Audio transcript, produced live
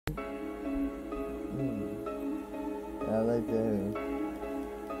like that.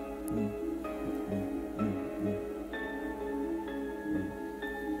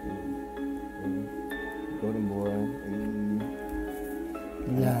 Golden boy.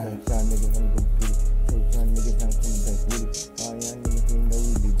 Yeah. Trying niggas, I'm gonna get it. So trying niggas, I'm coming back with it. All y'all niggas ain't know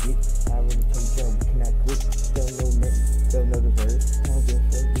we legit. I already told y'all we cannot quit. Don't know nothing, don't know the word. I don't give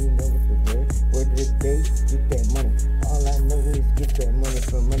a fuck, you know what's the word. Word of the day, get that money. All I know is get that money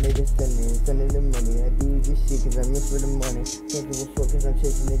from Monday to Sunday. Sunday to Monday, I do this shit cause I miss for the money. Don't give a fuck cause I'm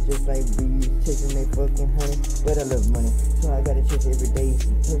chasing it just like bees. Chasing they fucking honey, but I love money. So I gotta chase it every day.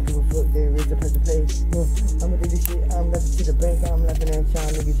 Don't give a fuck, there is a place to play. I'ma do this shit, I'm laughing to the bank. I'm laughing at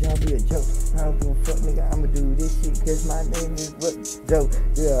y'all niggas, y'all be a joke. I don't give a fuck, nigga, I'ma do this shit cause my name is what dope.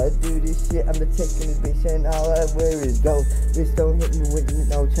 Yeah, I do this shit, I'm the tech in this bitch and all I wear is gold. Bitch, don't hit me with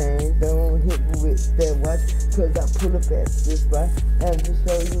no chains, don't hit me with that watch, cause I pull up at this spot and just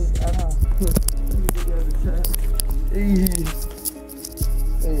show you,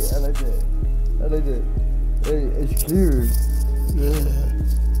 Hey, I like that. I like that. Hey, it's clear. Yeah.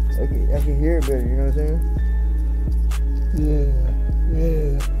 I can hear it better, you know what I'm saying?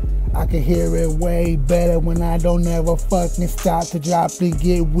 Yeah. I can hear it way better when I don't ever fucking stop to drop to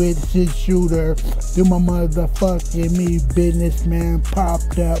get with shit shooter. Do my motherfucking me businessman pop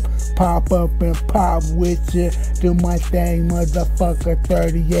up and pop with you. Do my thing, motherfucker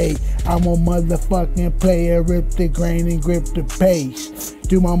 38. I'm a motherfucking player, rip the grain and grip the pace.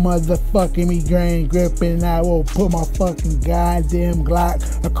 Do my motherfucking me grain gripping, I will put my fucking goddamn Glock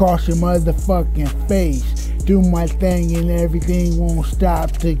across your motherfucking face. Do my thing and everything won't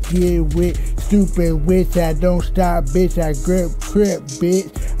stop to get with stupid witch. I don't stop, bitch. I grip,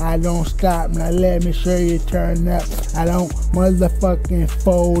 bitch. I don't stop. Now let me show you turn up. I don't motherfucking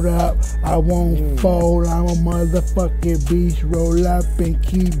fold up. I won't fold. I'm a motherfucking beast. Roll up and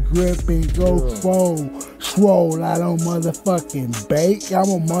keep gripping. Go fold. Swole. I don't motherfucking bake. I'm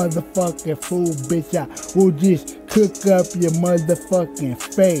a motherfucking fool, bitch. I will just cook up your motherfucking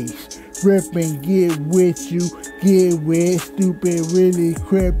face. Rip and get with you, get with stupid, really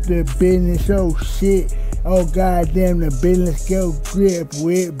crip the business, oh shit. Oh goddamn, the business go grip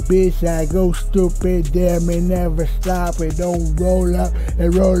with, bitch. I go stupid, damn it, never stop it. Don't roll up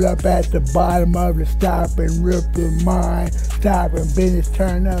and roll up at the bottom of the stop and rip the mind. Stop and business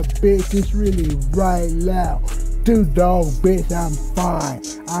turn up, bitch. It's really right loud. Do dog, bitch, I'm fine.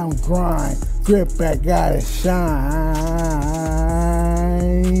 I'm grind. Grip, I gotta shine.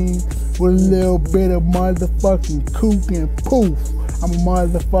 With a little bit of motherfucking kook and poof. I'm a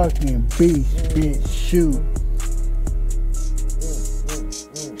motherfucking beast, bitch. Shoot.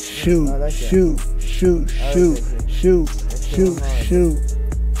 Shoot, shoot, shoot, shoot, shoot, shoot, shoot.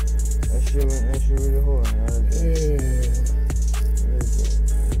 That shit really hard. Yeah.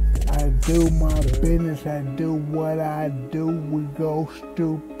 I do my business, I do what I do. We go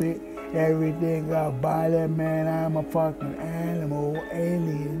stupid. Everything about it, man, I'm a fucking animal,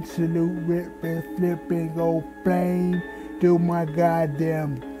 alien, salute, ripping, flipping, go flame, do my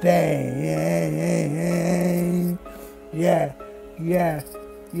goddamn thing. Yeah,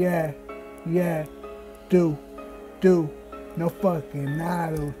 do, no fucking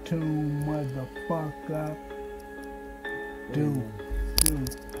auto-tune, motherfucker, do.